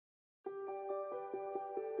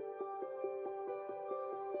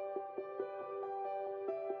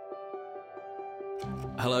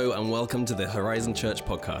Hello and welcome to the Horizon Church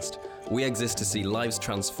podcast. We exist to see lives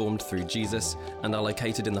transformed through Jesus and are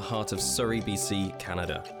located in the heart of Surrey, BC,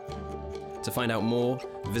 Canada. To find out more,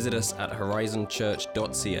 visit us at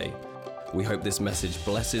horizonchurch.ca. We hope this message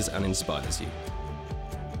blesses and inspires you.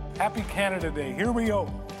 Happy Canada Day. Here we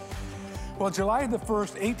go. Well, July the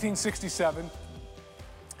 1st, 1867,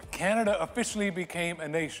 Canada officially became a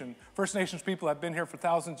nation. First Nations people have been here for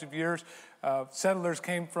thousands of years. Settlers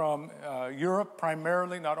came from Europe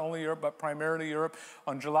primarily, not only Europe, but primarily Europe.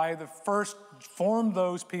 On July the 1st, formed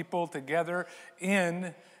those people together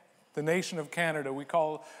in the nation of Canada. We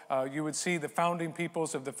call, you would see the founding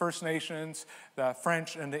peoples of the First Nations, the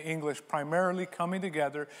French and the English primarily coming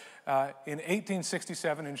together in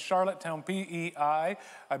 1867 in Charlottetown, PEI.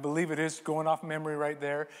 I believe it is, going off memory right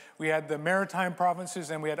there. We had the Maritime provinces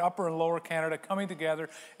and we had Upper and Lower Canada coming together,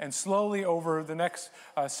 and slowly over the next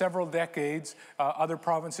several decades, other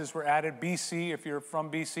provinces were added. BC, if you're from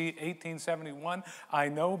BC, 1871. I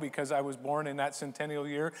know because I was born in that centennial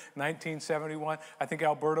year, 1971. I think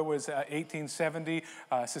Alberta was 1870,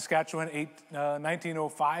 Saskatchewan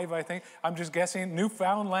 1905, I think. I'm just guessing.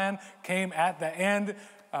 Newfoundland came at the end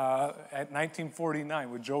at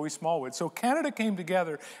 1949 with Joey Smallwood. So Canada came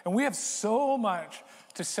together, and we have so much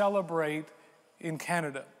to celebrate in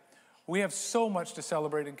Canada. We have so much to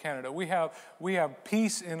celebrate in Canada. We have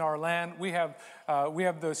peace in our land. We have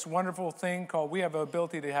this wonderful thing called, we have the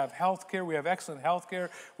ability to have health care. We have excellent health care.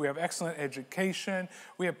 We have excellent education.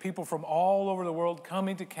 We have people from all over the world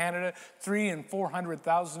coming to Canada, 300,000 and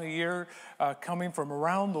 400,000 a year coming from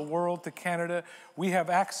around the world to Canada. We have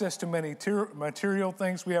access to many material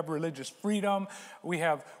things. We have religious freedom. We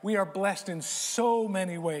are blessed in so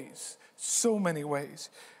many ways,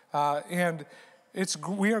 and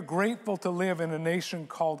we are grateful to live in a nation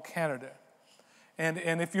called Canada.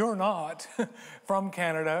 And if you're not from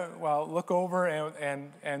Canada, well, look over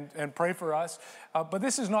and pray for us. But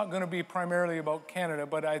this is not going to be primarily about Canada,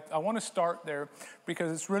 but I want to start there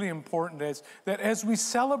because it's really important that as we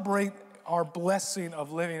celebrate our blessing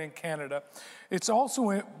of living in Canada, it's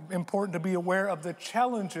also important to be aware of the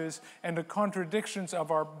challenges and the contradictions of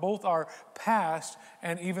both our past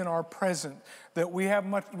and even our present. That we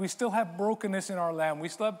still have brokenness in our land. We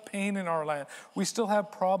still have pain in our land. We still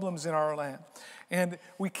have problems in our land. And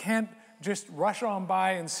we can't just rush on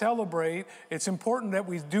by and celebrate. It's important that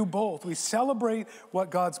we do both. We celebrate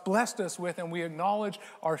what God's blessed us with, and we acknowledge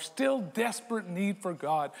our still desperate need for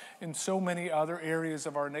God in so many other areas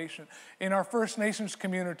of our nation. In our First Nations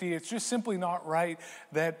community, it's just simply not right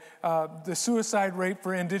that the suicide rate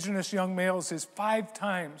for Indigenous young males is 5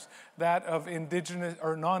 times that of Indigenous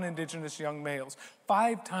or non-Indigenous young males.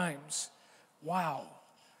 5 times. Wow.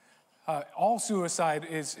 All suicide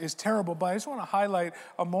is terrible, but I just want to highlight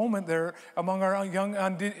a moment there. Among our young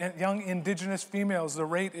Indigenous females, the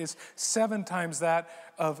rate is 7 times that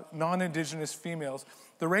of non-Indigenous females.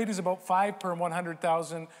 The rate is about 5 per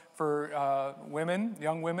 100,000 for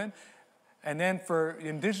young women, and then for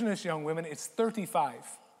Indigenous young women, it's 35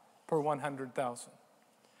 per 100,000.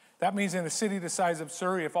 That means in a city the size of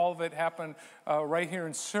Surrey, if all of it happened right here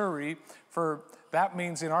in Surrey, that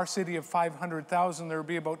means in our city of 500,000, there would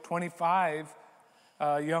be about 25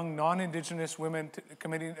 young non-Indigenous women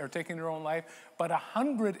committing or taking their own life, but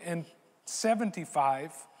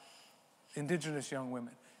 175 Indigenous young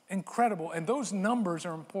women. Incredible. And those numbers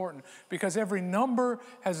are important because every number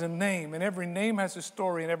has a name, and every name has a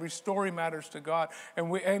story, and every story matters to God.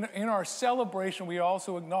 And in our celebration, we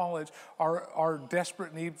also acknowledge our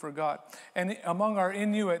desperate need for God. And among our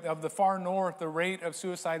Inuit of the far north, the rate of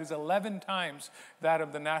suicide is 11 times that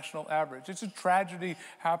of the national average. It's a tragedy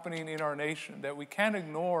happening in our nation that we can't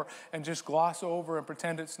ignore and just gloss over and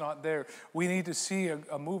pretend it's not there. We need to see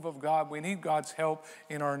a move of God. We need God's help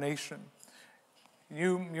in our nation.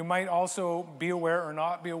 You might also be aware or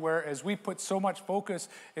not be aware, as we put so much focus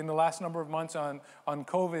in the last number of months on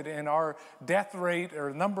COVID, and our death rate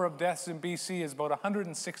or number of deaths in BC is about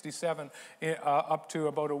 167 up to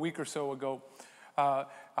about a week or so ago.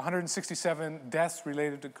 167 deaths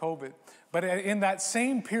related to COVID. But in that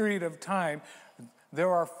same period of time, there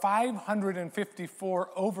are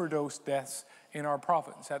 554 overdose deaths in our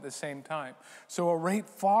province at the same time. So a rate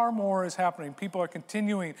far more is happening. People are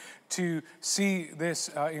continuing to see this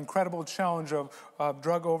incredible challenge of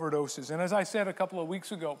drug overdoses. And as I said a couple of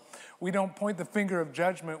weeks ago, we don't point the finger of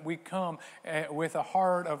judgment. We come with a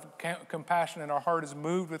heart of compassion, and our heart is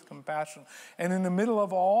moved with compassion. And in the middle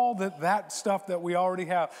of all that stuff that we already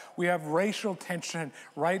have, we have racial tension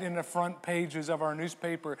right in the front pages of our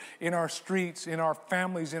newspaper, in our streets, in our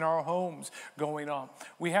families, in our homes going on.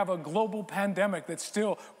 We have a global pandemic that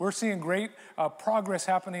still, we're seeing great progress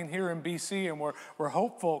happening here in BC, and we're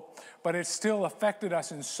hopeful, but it's still affected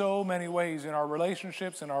us in so many ways in our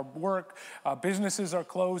relationships, in our work. Businesses are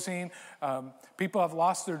closing. People have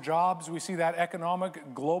lost their jobs. We see that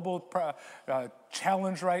economic global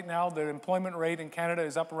challenge right now. The employment rate in Canada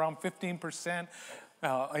is up around 15%.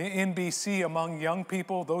 In BC, among young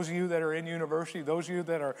people, those of you that are in university, those of you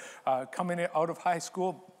that are coming out of high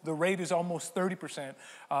school, the rate is almost 30%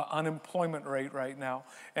 unemployment rate right now.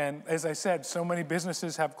 And as I said, so many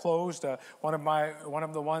businesses have closed.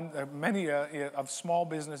 Many of small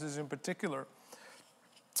businesses in particular.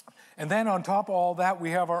 And then on top of all that, we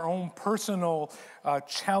have our own personal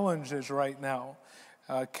challenges right now.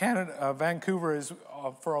 Vancouver is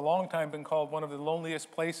for a long time been called one of the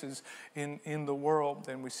loneliest places in the world,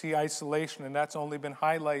 and we see isolation, and that's only been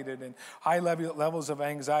highlighted, and high levels of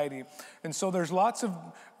anxiety. And so there's lots of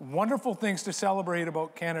wonderful things to celebrate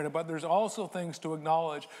about Canada, but there's also things to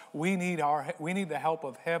acknowledge. We need the help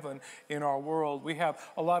of heaven in our world. We have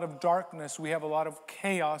a lot of darkness. We have a lot of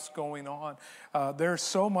chaos going on. There's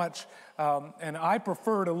so much, and I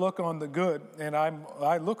prefer to look on the good, and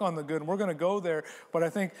I look on the good, and we're going to go there. But I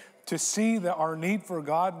think to see our need for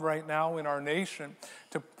God right now in our nation,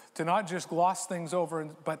 to not just gloss things over,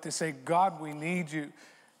 but to say, God, we need you.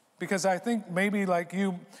 Because I think maybe like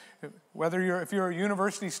you, if you're a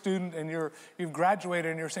university student and you've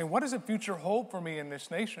graduated and you're saying, what does the future hold for me in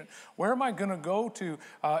this nation? Where am I going to go to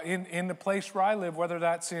in the place where I live, whether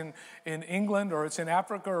that's in England or it's in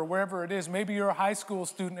Africa or wherever it is? Maybe you're a high school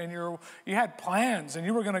student and you had plans and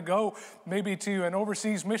you were going to go maybe to an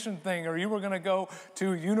overseas mission thing, or you were going to go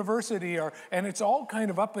to university, and it's all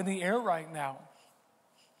kind of up in the air right now.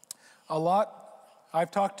 I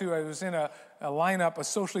was in a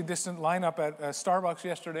socially distant lineup at Starbucks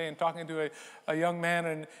yesterday, and talking to a young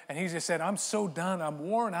man, and he just said, I'm so done. I'm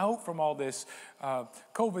worn out from all this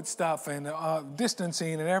COVID stuff and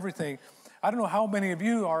distancing and everything. I don't know how many of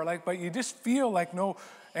you are like, but you just feel like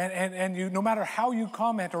and you, no matter how you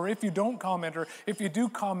comment, or if you don't comment, or if you do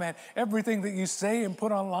comment, everything that you say and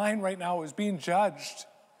put online right now is being judged.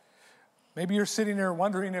 Maybe you're sitting there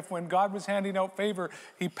wondering if when God was handing out favor,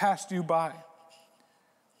 he passed you by.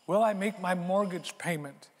 Will I make my mortgage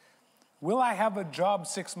payment? Will I have a job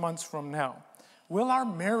 6 months from now? Will our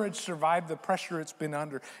marriage survive the pressure it's been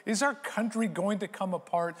under? Is our country going to come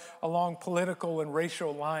apart along political and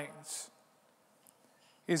racial lines?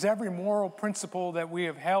 Is every moral principle that we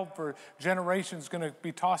have held for generations going to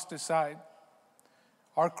be tossed aside?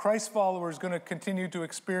 Are Christ followers going to continue to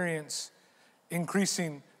experience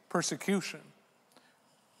increasing persecution?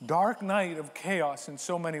 Dark night of chaos in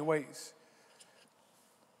so many ways.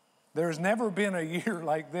 There's never been a year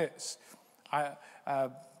like this.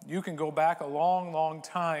 You can go back a long, long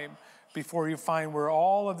time before you find where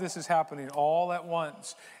all of this is happening all at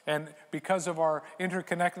once. And because of our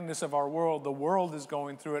interconnectedness of our world, the world is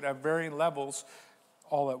going through it at varying levels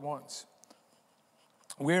all at once.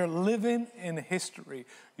 We're living in history.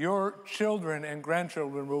 Your children and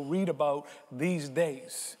grandchildren will read about these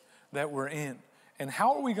days that we're in. And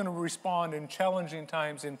how are we going to respond in challenging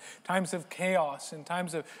times, in times of chaos, in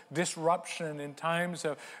times of disruption, in times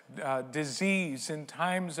of disease, in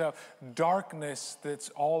times of darkness that's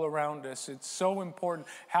all around us? It's so important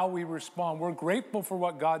how we respond. We're grateful for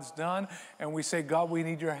what God's done, and we say, God, we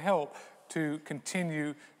need your help to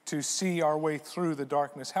continue to see our way through the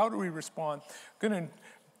darkness. How do we respond? I'm going to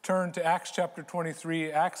turn to Acts chapter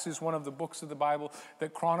 23. Acts is one of the books of the Bible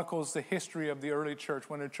that chronicles the history of the early church,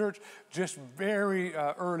 when the church just very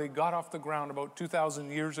early got off the ground about 2,000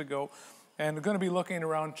 years ago. And we're going to be looking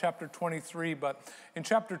around chapter 23, but in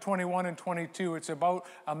chapter 21 and 22, it's about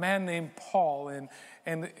a man named Paul.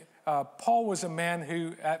 And Paul was a man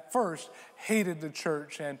who at first hated the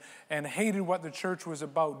church and hated what the church was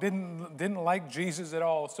about, didn't like Jesus at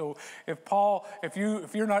all. So if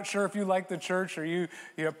you're not sure if you like the church, or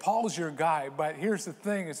Paul's your guy. But here's the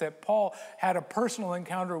thing, is that Paul had a personal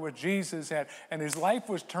encounter with Jesus, and his life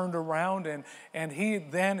was turned around, and he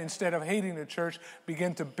then, instead of hating the church,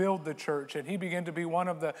 began to build the church. And he began to be one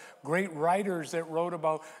of the great writers that wrote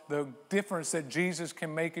about the difference that Jesus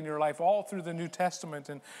can make in your life all through the New Testament.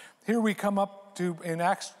 And here we come up to, in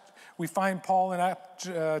Acts, we find Paul in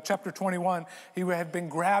chapter 21. He had been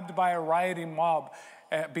grabbed by a rioting mob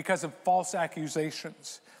because of false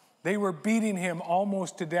accusations. They were beating him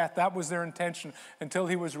almost to death. That was their intention until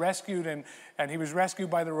he was rescued, and he was rescued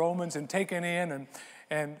by the Romans and taken in,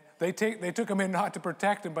 and they took him in not to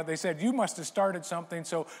protect him, but they said, you must have started something.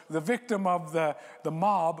 So the victim of the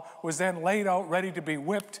mob was then laid out ready to be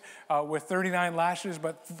whipped with 39 lashes,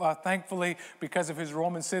 but thankfully, because of his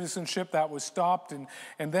Roman citizenship, that was stopped.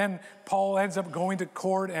 And then Paul ends up going to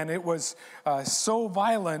court, and it was so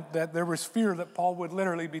violent that there was fear that Paul would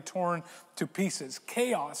literally be torn to pieces.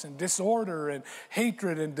 Chaos and disorder and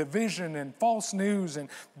hatred and division and false news and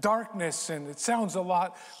darkness, and it sounds a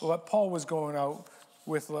lot what Paul was going out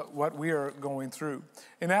with what we are going through.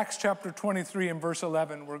 In Acts chapter 23 and verse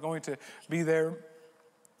 11, we're going to be there.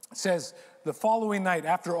 It says, the following night,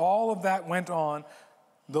 after all of that went on,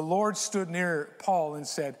 the Lord stood near Paul and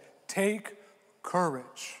said, take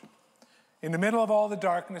courage. In the middle of all the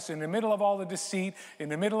darkness, in the middle of all the deceit, in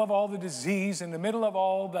the middle of all the disease, in the middle of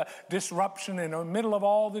all the disruption, in the middle of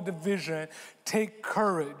all the division, take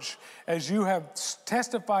courage. As you have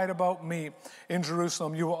testified about me in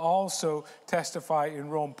Jerusalem, you will also testify in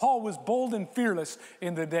Rome. Paul was bold and fearless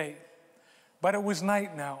in the day, but it was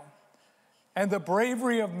night now. And the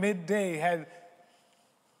bravery of midday had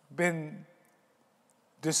been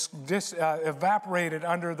evaporated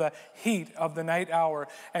under the heat of the night hour.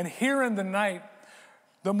 And here in the night,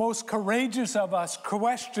 the most courageous of us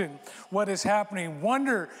question what is happening,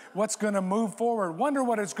 wonder what's going to move forward, wonder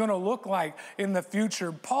what it's going to look like in the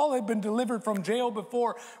future. Paul had been delivered from jail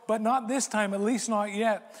before, but not this time, at least not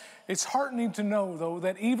yet. It's heartening to know, though,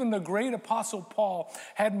 that even the great apostle Paul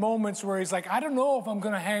had moments where he's like, I don't know if I'm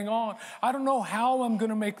going to hang on. I don't know how I'm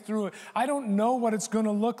going to make through it. I don't know what it's going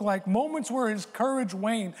to look like. Moments where his courage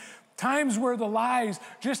waned. Times where the lies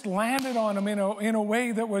just landed on him in a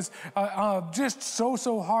way that was just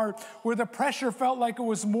so hard, where the pressure felt like it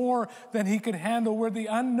was more than he could handle, where the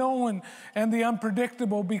unknown and the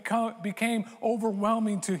unpredictable became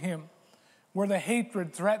overwhelming to him, where the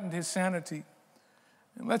hatred threatened his sanity.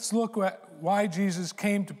 And let's look at why Jesus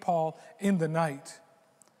came to Paul in the night.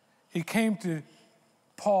 He came to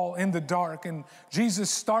Paul in the dark, and Jesus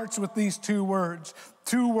starts with these two words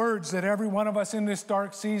that every one of us in this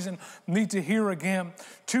dark season need to hear again.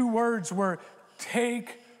 Two words were,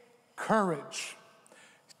 take courage.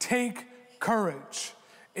 Take courage.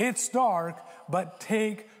 It's dark, but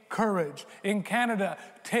take courage. In Canada,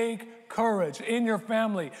 take courage. In your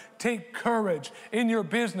family, take courage. In your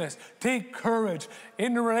business, take courage.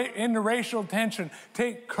 In the racial tension,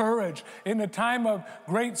 take courage. In the time of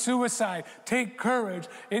great suicide, take courage.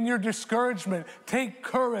 In your discouragement, take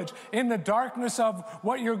courage. In the darkness of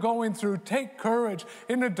what you're going through, take courage.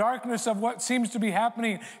 In the darkness of what seems to be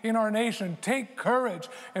happening in our nation, take courage.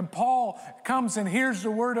 And Paul comes and hears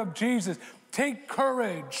the word of Jesus. Take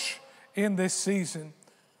courage in this season.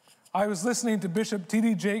 I was listening to Bishop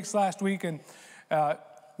T.D. Jakes last week, and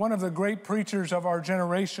one of the great preachers of our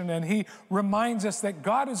generation, and he reminds us that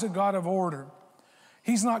God is a God of order.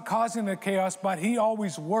 He's not causing the chaos, but he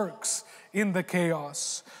always works in the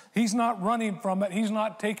chaos. He's not running from it. He's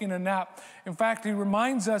not taking a nap. In fact, he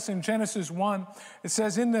reminds us in Genesis 1, it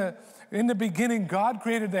says, in the beginning, God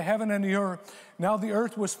created the heaven and the earth. Now the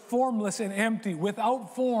earth was formless and empty,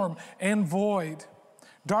 without form and void.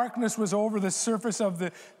 Darkness was over the surface of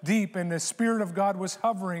the deep, and the Spirit of God was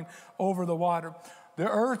hovering over the water. The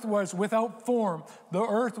earth was without form. The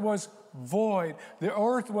earth was void. The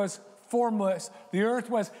earth was formless. The earth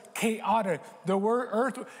was chaotic.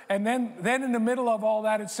 And then in the middle of all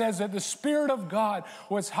that, it says that the Spirit of God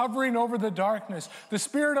was hovering over the darkness. The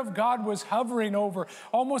Spirit of God was hovering over,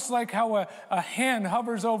 almost like how a hen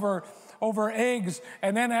hovers over eggs,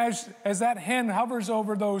 and then as that hen hovers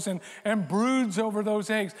over those and broods over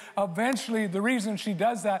those eggs, eventually the reason she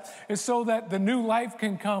does that is so that the new life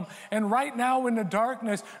can come. And right now in the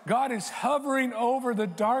darkness, God is hovering over the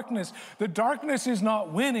darkness. The darkness is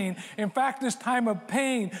not winning. In fact, this time of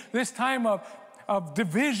pain, this time of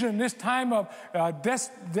division, this time of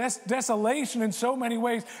desolation in so many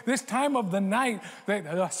ways, this time of the night, that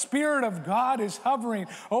the Spirit of God is hovering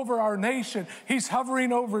over our nation. He's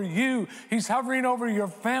hovering over you. He's hovering over your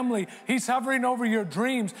family. He's hovering over your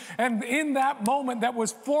dreams. And in that moment that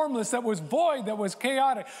was formless, that was void, that was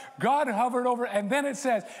chaotic, God hovered over, and then it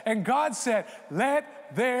says, and God said,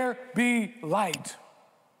 let there be light.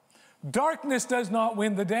 Darkness does not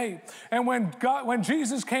win the day. And when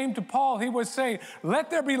Jesus came to Paul, he was saying, let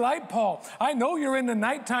there be light, Paul. I know you're in the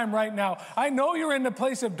nighttime right now. I know you're in the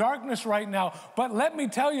place of darkness right now. But let me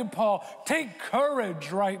tell you, Paul, take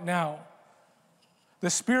courage right now. The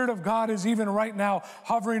Spirit of God is even right now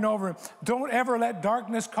hovering over him. Don't ever let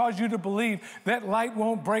darkness cause you to believe that light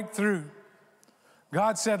won't break through.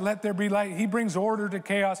 God said, let there be light. He brings order to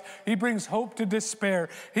chaos. He brings hope to despair.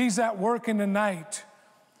 He's at work in the night.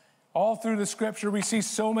 All through the scripture, we see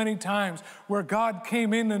so many times where God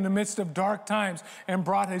came in the midst of dark times and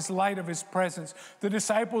brought his light of his presence. The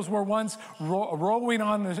disciples were once rowing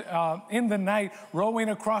in the night, rowing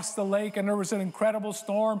across the lake, and there was an incredible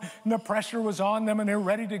storm, and the pressure was on them, and they're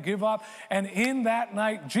ready to give up. And in that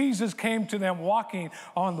night, Jesus came to them walking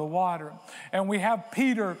on the water. And we have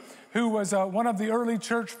Peter, who was one of the early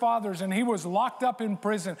church fathers, and he was locked up in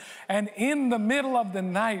prison. And in the middle of the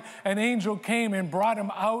night, an angel came and brought him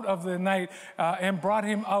out of the night and brought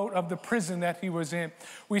him out of the prison that he was in.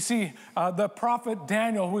 We see the prophet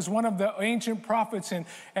Daniel, who was one of the ancient prophets,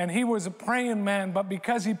 and he was a praying man, but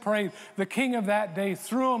because he prayed, the king of that day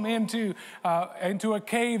threw him into a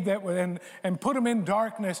cave and put him in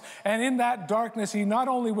darkness. And in that darkness, he not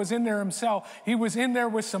only was in there himself, he was in there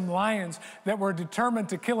with some lions that were determined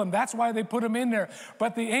to kill him. That's why they put him in there.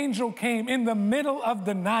 But the angel came in the middle of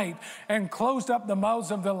the night and closed up the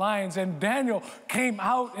mouths of the lions. And Daniel came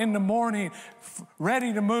out in the morning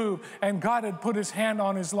ready to move. And God had put his hand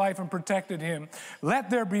on his life and protected him.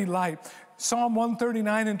 Let there be light. Psalm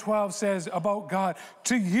 139:12 says about God,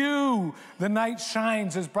 to you the night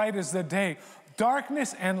shines as bright as the day.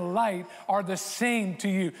 Darkness and light are the same to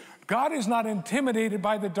you. God is not intimidated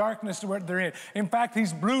by the darkness that they're in. In fact,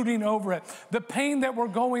 he's brooding over it. The pain that we're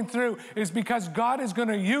going through is because God is going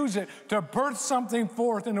to use it to birth something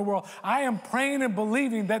forth in the world. I am praying and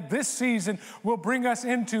believing that this season will bring us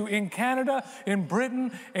into, in Canada, in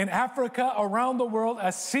Britain, in Africa, around the world,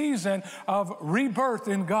 a season of rebirth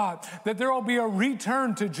in God. That there will be a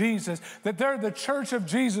return to Jesus. That the church of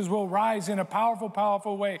Jesus will rise in a powerful,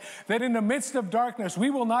 powerful way. That in the midst of darkness, we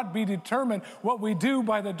will not be determined what we do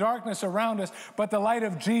by the darkness around us, but the light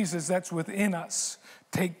of Jesus that's within us.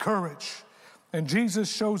 Take courage. And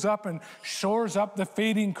Jesus shows up and shores up the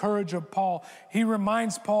fading courage of Paul. He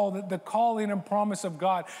reminds Paul that the calling and promise of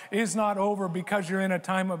God is not over because you're in a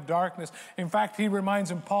time of darkness. In fact, he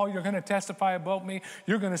reminds him, Paul, you're going to testify about me.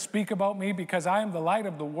 You're going to speak about me because I am the light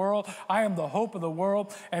of the world. I am the hope of the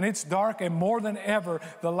world. And it's dark, and more than ever,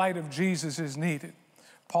 the light of Jesus is needed.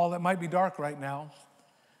 Paul, it might be dark right now,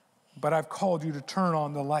 but I've called you to turn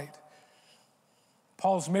on the light.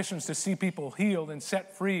 Paul's mission is to see people healed and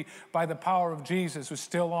set free by the power of Jesus is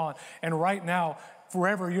still on. And right now,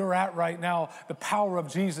 wherever you're at right now, the power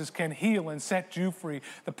of Jesus can heal and set you free.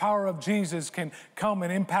 The power of Jesus can come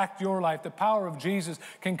and impact your life. The power of Jesus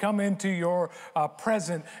can come into your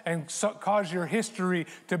present and cause your history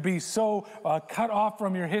to be so cut off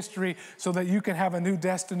from your history so that you can have a new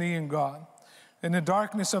destiny in God. In the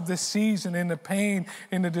darkness of this season, in the pain,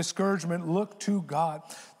 in the discouragement, look to God.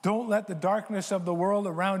 Don't let the darkness of the world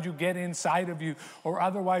around you get inside of you, or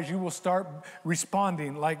otherwise you will start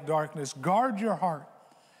responding like darkness. Guard your heart.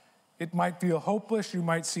 It might feel hopeless. You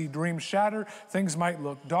might see dreams shatter. Things might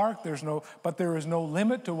look dark. But there is no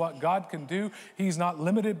limit to what God can do. He's not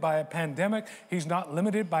limited by a pandemic. He's not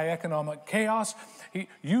limited by economic chaos.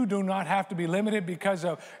 You do not have to be limited because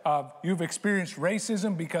of you've experienced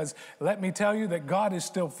racism, because let me tell you that God is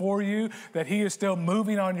still for you, that he is still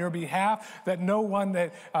moving on your behalf, that no one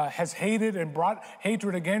that has hated and brought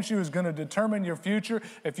hatred against you is going to determine your future.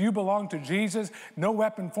 If you belong to Jesus, no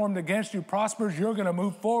weapon formed against you prospers. You're going to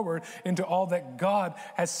move forward into all that God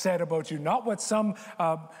has said about you. Not what some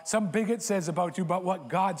bigot says about you, but what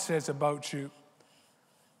God says about you.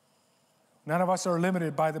 None of us are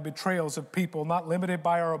limited by the betrayals of people, not limited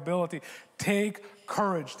by our ability. Take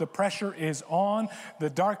courage. The pressure is on. The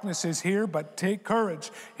darkness is here, but take courage.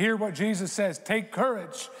 Hear what Jesus says. Take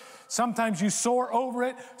courage. Sometimes you soar over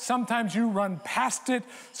it. Sometimes you run past it.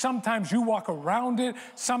 Sometimes you walk around it.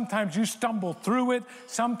 Sometimes you stumble through it.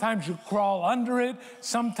 Sometimes you crawl under it.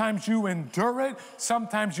 Sometimes you endure it.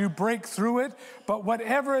 Sometimes you break through it. But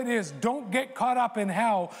whatever it is, don't get caught up in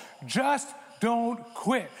how. Just don't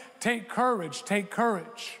quit. Take courage. Take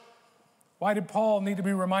courage. Why did Paul need to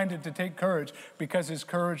be reminded to take courage? Because his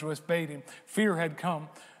courage was fading. Fear had come.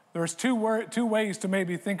 There's two ways to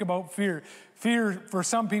maybe think about fear. Fear for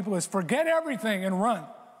some people is forget everything and run.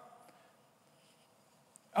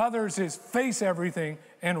 Others is face everything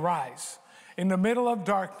and rise. In the middle of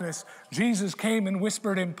darkness, Jesus came and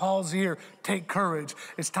whispered in Paul's ear, take courage.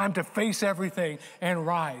 It's time to face everything and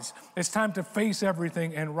rise. It's time to face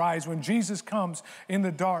everything and rise. When Jesus comes in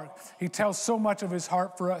the dark, he tells so much of his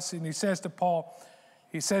heart for us. And he says to Paul,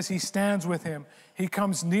 he says he stands with him. He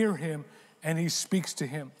comes near him and he speaks to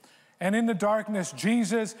him. And in the darkness,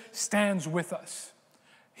 Jesus stands with us.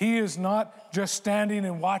 He is not just standing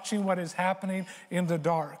and watching what is happening in the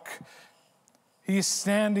dark. He is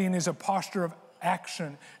standing as a posture of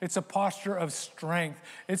action. It's a posture of strength.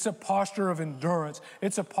 It's a posture of endurance.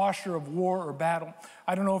 It's a posture of war or battle.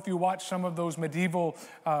 I don't know if you watch some of those medieval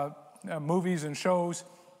movies and shows,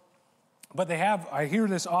 but they have, I hear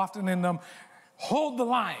this often in them, hold the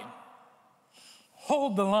line.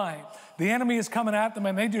 Hold the line. The enemy is coming at them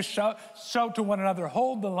and they just shout to one another,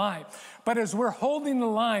 hold the line. But as we're holding the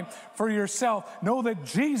line for yourself, know that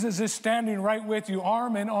Jesus is standing right with you,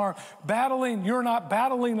 arm in arm, battling. You're not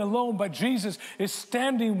battling alone, but Jesus is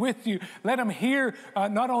standing with you. Let him hear,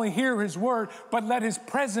 not only hear his word, but let his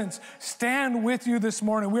presence stand with you this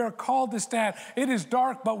morning. We are called to stand. It is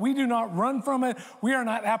dark, but we do not run from it. We are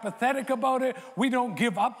not apathetic about it. We don't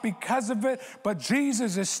give up because of it, but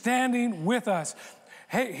Jesus is standing with us.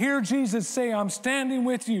 Hey, hear Jesus say, I'm standing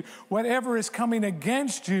with you. Whatever is coming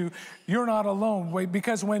against you, you're not alone. Wait,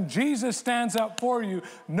 because when Jesus stands up for you,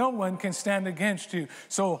 no one can stand against you.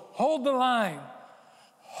 So hold the line.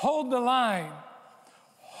 Hold the line.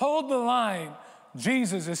 Hold the line.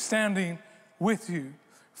 Jesus is standing with you.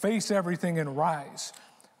 Face everything and rise.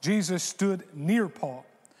 Jesus stood near Paul.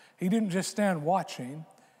 He didn't just stand watching.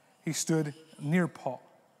 He stood near Paul.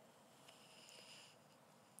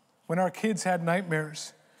 When our kids had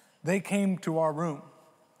nightmares, they came to our room.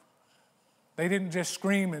 They didn't just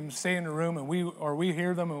scream and stay in the room and we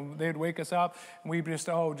hear them and they'd wake us up and we'd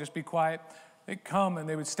just be quiet. They'd come and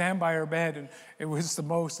they would stand by our bed, and it was the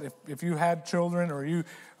most, if you had children or you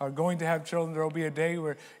are going to have children, there'll be a day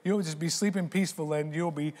where you'll just be sleeping peaceful and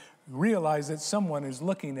you'll realize that someone is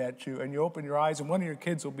looking at you, and you open your eyes and one of your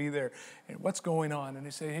kids will be there. And what's going on? And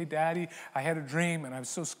they say, hey, Daddy, I had a dream and I'm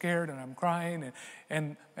so scared and I'm crying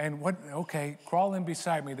and what, okay, crawl in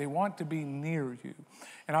beside me. They want to be near you.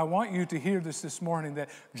 And I want you to hear this morning, that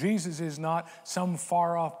Jesus is not some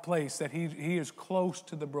far off place, that he is close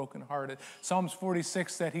to the brokenhearted. Psalms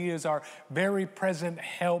 46, that he is our very present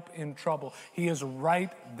help in trouble. He is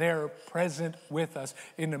right there present with us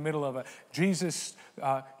in the middle of it. Jesus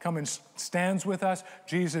comes and stands with us.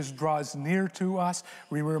 Jesus draws near to us.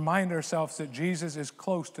 We remind ourselves that Jesus is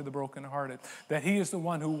close to the brokenhearted, that he is the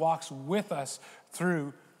one who walks with us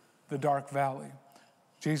through the dark valley.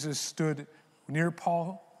 Jesus stood near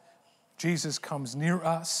Paul. Jesus comes near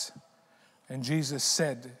us, and Jesus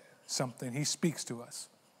said something. He speaks to us.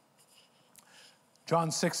 John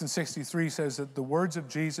 6:63 says that the words of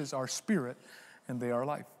Jesus are spirit and they are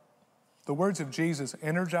life. The words of Jesus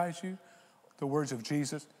energize you. The words of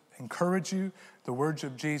Jesus encourage you. The words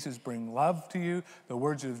of Jesus bring love to you. The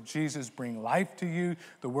words of Jesus bring life to you.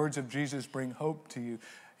 The words of Jesus bring hope to you.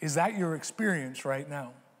 Is that your experience right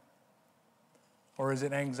now? Or is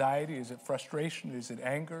it anxiety? Is it frustration? Is it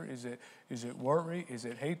anger? Is it worry? Is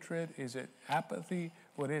it hatred? Is it apathy?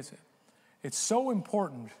 What is it? It's so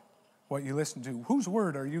important what you listen to. Whose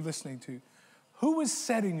word are you listening to? Who is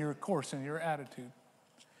setting your course and your attitude?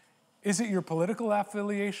 Is it your political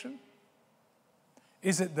affiliation?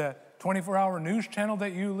 Is it the 24-hour news channel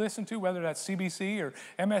that you listen to, whether that's CBC or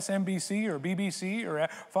MSNBC or BBC or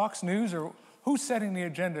Fox News? Or who's setting the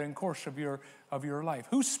agenda and course of your life?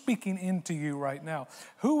 Who's speaking into you right now?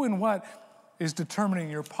 Who and what is determining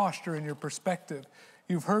your posture and your perspective?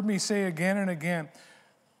 You've heard me say again and again,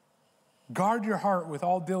 guard your heart with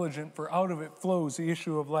all diligence, for out of it flows the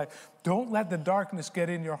issue of life. Don't let the darkness get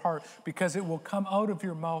in your heart, because it will come out of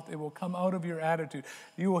your mouth. It will come out of your attitude.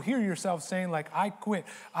 You will hear yourself saying, like, I quit.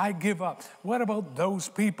 I give up. What about those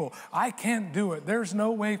people? I can't do it. There's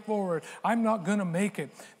no way forward. I'm not going to make it.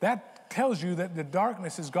 That tells you that the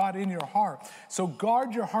darkness has got in your heart. So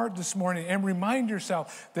guard your heart this morning and remind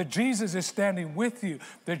yourself that Jesus is standing with you,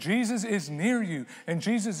 that Jesus is near you, and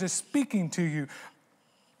Jesus is speaking to you.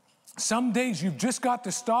 Some days you've just got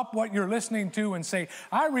to stop what you're listening to and say,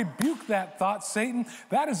 I rebuke that thought, Satan.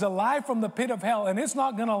 That is a lie from the pit of hell, and it's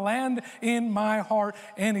not going to land in my heart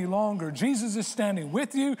any longer. Jesus is standing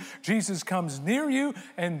with you. Jesus comes near you,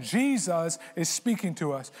 and Jesus is speaking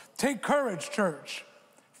to us. Take courage, church.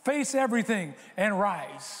 Face everything and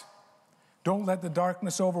rise. Don't let the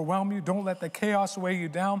darkness overwhelm you. Don't let the chaos weigh you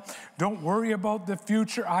down. Don't worry about the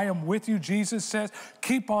future. I am with you, Jesus says.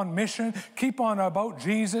 Keep on mission. Keep on about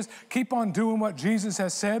Jesus. Keep on doing what Jesus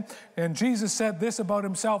has said. And Jesus said this about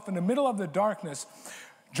himself in the middle of the darkness.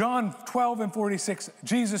 John 12:46,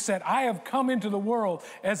 Jesus said, I have come into the world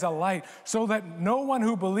as a light, so that no one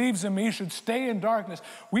who believes in me should stay in darkness.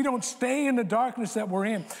 We don't stay in the darkness that we're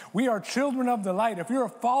in. We are children of the light. If you're a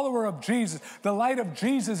follower of Jesus, the light of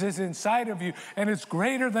Jesus is inside of you, and it's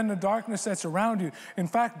greater than the darkness that's around you. In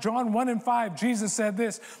fact, John 1:5, Jesus said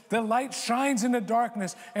this, the light shines in the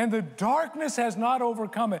darkness, and the darkness has not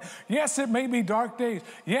overcome it. Yes, it may be dark days.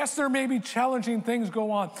 Yes, there may be challenging things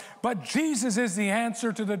go on, but Jesus is the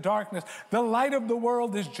answer to to the darkness. The light of the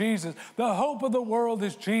world is Jesus. The hope of the world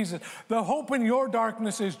is Jesus. The hope in your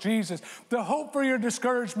darkness is Jesus. The hope for your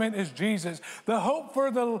discouragement is Jesus. The hope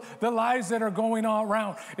for the lies that are going on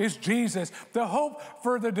around is Jesus. The hope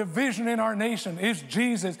for the division in our nation is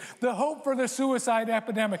Jesus. The hope for the suicide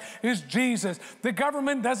epidemic is Jesus. The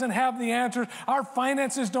government doesn't have the answers. Our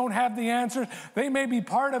finances don't have the answers. They may be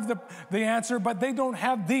part of the answer, but they don't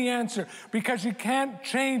have the answer, because you can't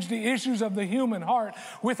change the issues of the human heart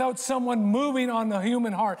without someone moving on the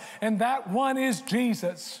human heart, and that one is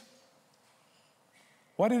Jesus.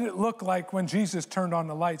 What did it look like when Jesus turned on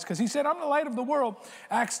the lights? Because he said, I'm the light of the world.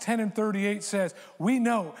 Acts 10:38 says, we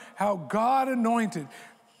know how God anointed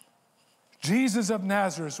Jesus of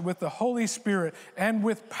Nazareth with the Holy Spirit and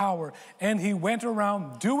with power, and he went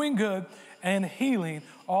around doing good and healing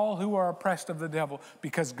all who are oppressed of the devil,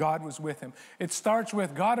 because God was with him. It starts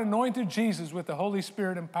with God anointed Jesus with the Holy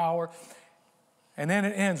Spirit and power, and then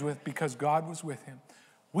it ends with because God was with him.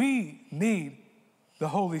 We need the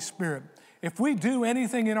Holy Spirit. If we do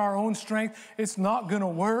anything in our own strength, it's not going to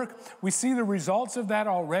work. We see the results of that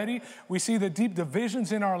already. We see the deep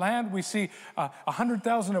divisions in our land. We see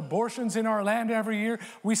 100,000 abortions in our land every year.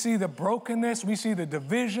 We see the brokenness. We see the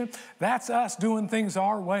division. That's us doing things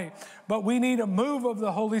our way. But we need a move of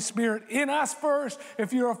the Holy Spirit in us first.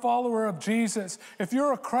 If you're a follower of Jesus, if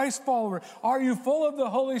you're a Christ follower, are you full of the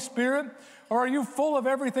Holy Spirit? Or are you full of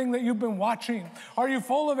everything that you've been watching? Are you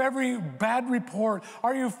full of every bad report?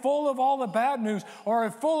 Are you full of all the bad news? Or are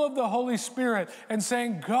you full of the Holy Spirit and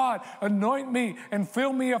saying, God, anoint me and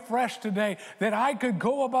fill me afresh today, that I could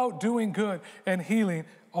go about doing good and healing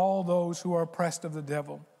all those who are oppressed of the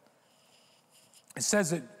devil? It says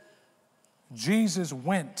that Jesus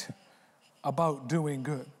went about doing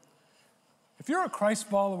good. If you're a Christ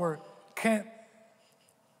follower, can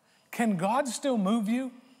God still move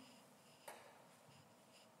you?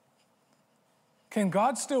 Can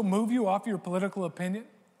God still move you off your political opinion?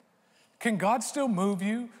 Can God still move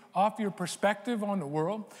you off your perspective on the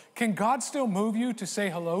world? Can God still move you to say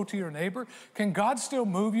hello to your neighbor? Can God still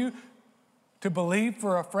move you to believe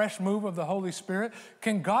for a fresh move of the Holy Spirit?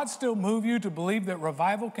 Can God still move you to believe that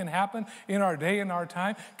revival can happen in our day and our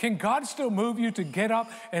time? Can God still move you to get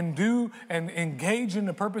up and do and engage in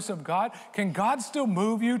the purpose of God? Can God still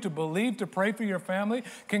move you to believe, to pray for your family?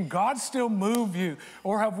 Can God still move you?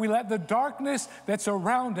 Or have we let the darkness that's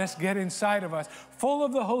around us get inside of us, full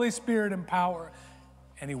of the Holy Spirit and power?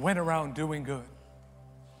 And he went around doing good.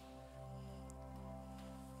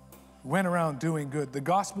 Went around doing good. The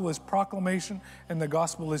gospel is proclamation and the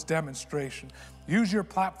gospel is demonstration. Use your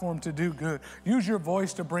platform to do good. Use your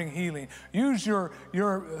voice to bring healing. Use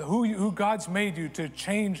who God's made you to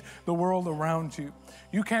change the world around you.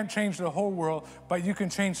 You can't change the whole world, but you can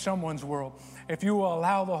change someone's world if you will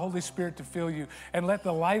allow the Holy Spirit to fill you and let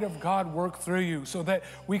the light of God work through you, so that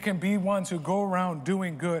we can be ones who go around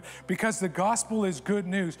doing good, because the gospel is good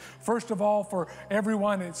news. First of all, for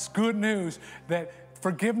everyone, it's good news that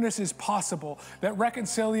forgiveness is possible, that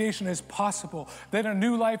reconciliation is possible, that a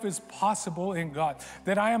new life is possible in God,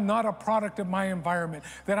 that I am not a product of my environment,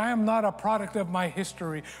 that I am not a product of my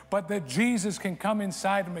history, but that Jesus can come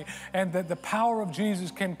inside of me, and that the power of Jesus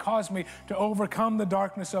can cause me to overcome the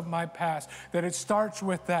darkness of my past, that it starts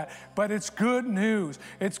with that. But it's good news.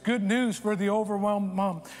 It's good news for the overwhelmed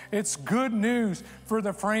mom. It's good news for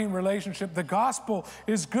the fraying relationship. The gospel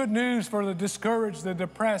is good news for the discouraged, the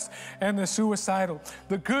depressed, and the suicidal.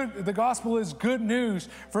 The gospel is good news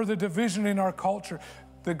for the division in our culture.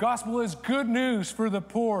 The gospel is good news for the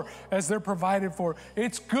poor as they're provided for.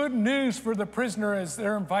 It's good news for the prisoner as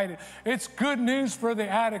they're invited. It's good news for the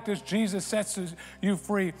addict as Jesus sets you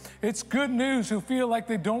free. It's good news who feel like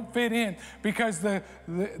they don't fit in, because the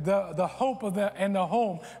hope of and the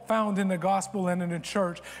home found in the gospel and in the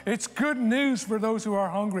church. It's good news for those who are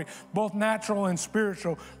hungry, both natural and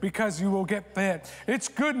spiritual, because you will get fed. It's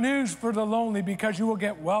good news for the lonely, because you will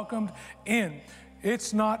get welcomed in.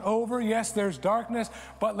 It's not over. Yes, there's darkness,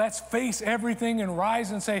 but let's face everything and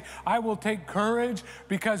rise and say, I will take courage,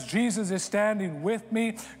 because Jesus is standing with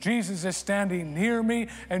me. Jesus is standing near me,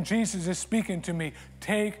 and Jesus is speaking to me.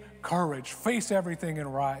 Take courage. Face everything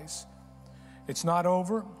and rise. It's not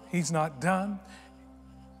over. He's not done.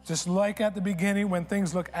 Just like at the beginning, when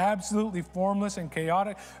things look absolutely formless and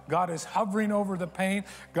chaotic, God is hovering over the pain.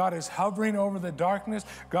 God is hovering over the darkness.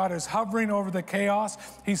 God is hovering over the chaos.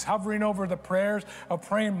 He's hovering over the prayers of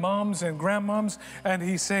praying moms and grandmoms. And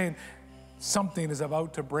he's saying, something is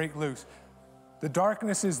about to break loose. The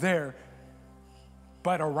darkness is there,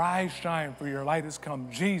 but arise, shine, for your light has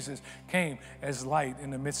come. Jesus came as light in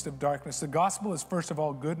the midst of darkness. The gospel is, first of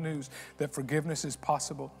all, good news that forgiveness is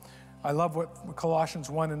possible. I love what Colossians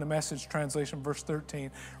 1 in the Message translation, verse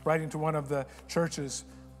 13, writing to one of the churches,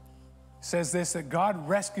 says this, that God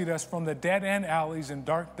rescued us from the dead-end alleys and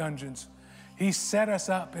dark dungeons. He set us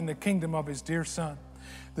up in the kingdom of his dear Son.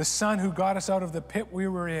 The Son who got us out of the pit we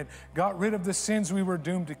were in, got rid of the sins we were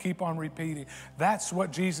doomed to keep on repeating. That's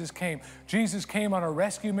what Jesus came. Jesus came on a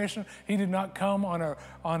rescue mission. He did not come on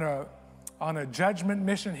a judgment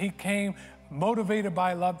mission. He came motivated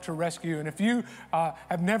by love to rescue. And if you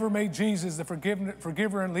have never made Jesus the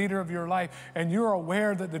forgiver and leader of your life, and you're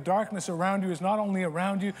aware that the darkness around you is not only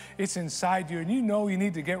around you, it's inside you, and you know you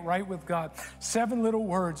need to get right with God, 7 little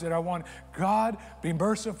words that I want. God, be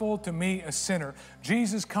merciful to me, a sinner.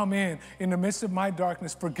 Jesus, come in the midst of my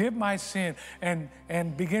darkness, forgive my sin,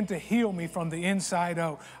 and begin to heal me from the inside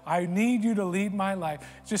out. I need you to lead my life.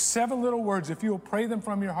 Just 7 little words. If you'll pray them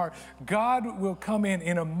from your heart, God will come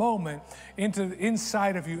in a moment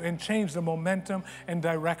inside of you and change the momentum and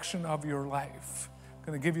direction of your life. I'm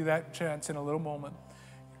going to give you that chance in a little moment.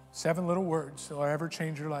 7 little words that will ever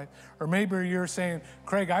change your life. Or maybe you're saying,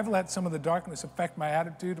 Craig, I've let some of the darkness affect my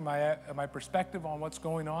attitude and my perspective on what's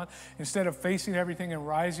going on. Instead of facing everything and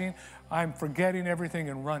rising, I'm forgetting everything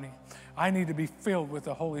and running. I need to be filled with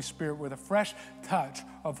the Holy Spirit, with a fresh touch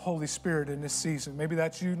of Holy Spirit in this season. Maybe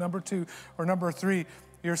that's you, number 2. Or number 3,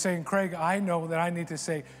 you're saying, Craig, I know that I need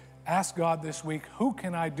to ask God this week, who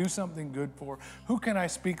can I do something good for? Who can I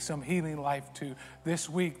speak some healing life to this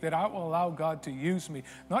week that I will allow God to use me?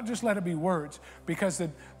 Not just let it be words, because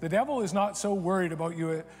the devil is not so worried about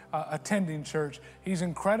you attending church. He's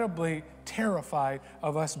incredibly terrified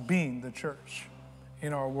of us being the church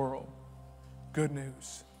in our world. Good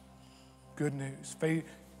news. Good news.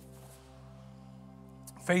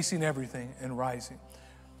 Facing everything and rising.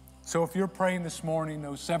 So if you're praying this morning,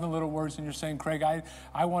 those 7 little words, and you're saying, Craig,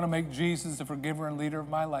 I want to make Jesus the forgiver and leader of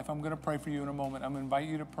my life, I'm going to pray for you in a moment. I'm going to invite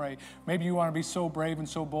you to pray. Maybe you want to be so brave and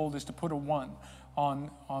so bold as to put a 1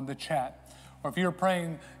 on the chat. Or if you're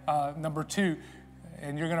praying number 2,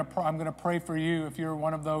 and I'm going to pray for you if you're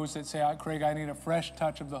one of those that say, Craig, I need a fresh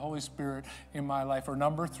touch of the Holy Spirit in my life. Or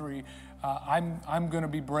number 3, I'm going to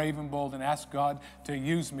be brave and bold and ask God to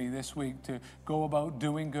use me this week to go about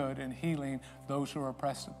doing good and healing those who are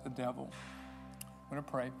oppressed of the devil. I'm going to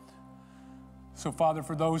pray. So, Father,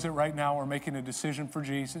 for those that right now are making a decision for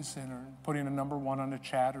Jesus and are putting a number 1 on the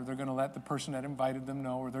chat, or they're going to let the person that invited them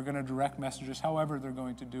know, or they're going to direct messages, however they're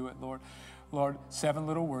going to do it, Lord, 7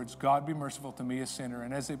 little words, God, be merciful to me, a sinner.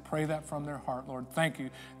 And as they pray that from their heart, Lord, thank you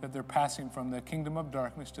that they're passing from the kingdom of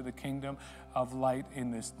darkness to the kingdom of light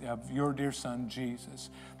of your dear Son, Jesus.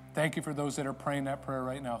 Thank you for those that are praying that prayer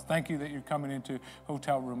right now. Thank you that you're coming into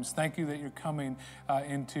hotel rooms. Thank you that you're coming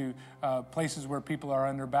into places where people are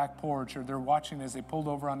on their back porch, or they're watching as they pulled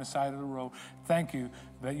over on the side of the road. Thank you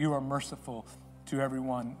that you are merciful to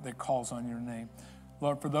everyone that calls on your name.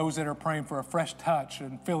 Lord, for those that are praying for a fresh touch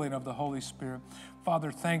and filling of the Holy Spirit,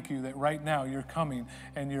 Father, thank you that right now you're coming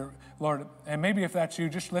and Lord, and maybe if that's you,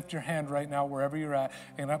 just lift your hand right now wherever you're at.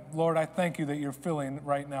 And Lord, I thank you that you're filling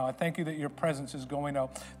right now. I thank you that your presence is going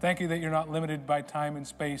out. Thank you that you're not limited by time and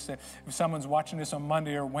space. That if someone's watching this on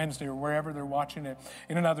Monday or Wednesday or wherever they're watching it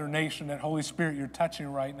in another nation, that Holy Spirit you're touching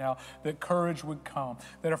right now, that courage would come,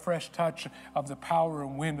 that a fresh touch of the power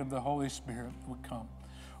and wind of the Holy Spirit would come.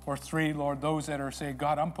 Or 3, Lord, those that are saying,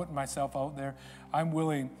 God, I'm putting myself out there. I'm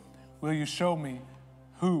willing. Will you show me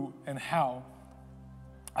who and how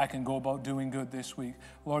I can go about doing good this week?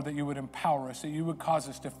 Lord, that you would empower us, that you would cause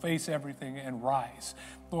us to face everything and rise.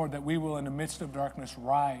 Lord, that we will in the midst of darkness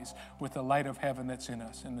rise with the light of heaven that's in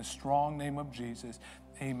us. In the strong name of Jesus,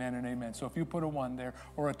 amen and amen. So if you put a 1 there,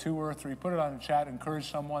 or a 2 or a 3, put it on the chat, encourage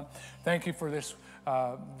someone. Thank you for this,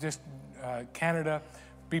 Canada.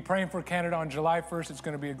 Be praying for Canada on July 1st. It's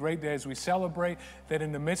going to be a great day as we celebrate that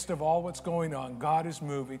in the midst of all what's going on, God is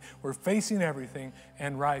moving. We're facing everything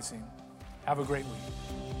and rising. Have a great week.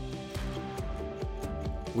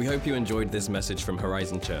 We hope you enjoyed this message from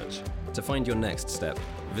Horizon Church. To find your next step,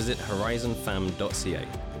 visit horizonfam.ca.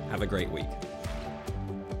 Have a great week.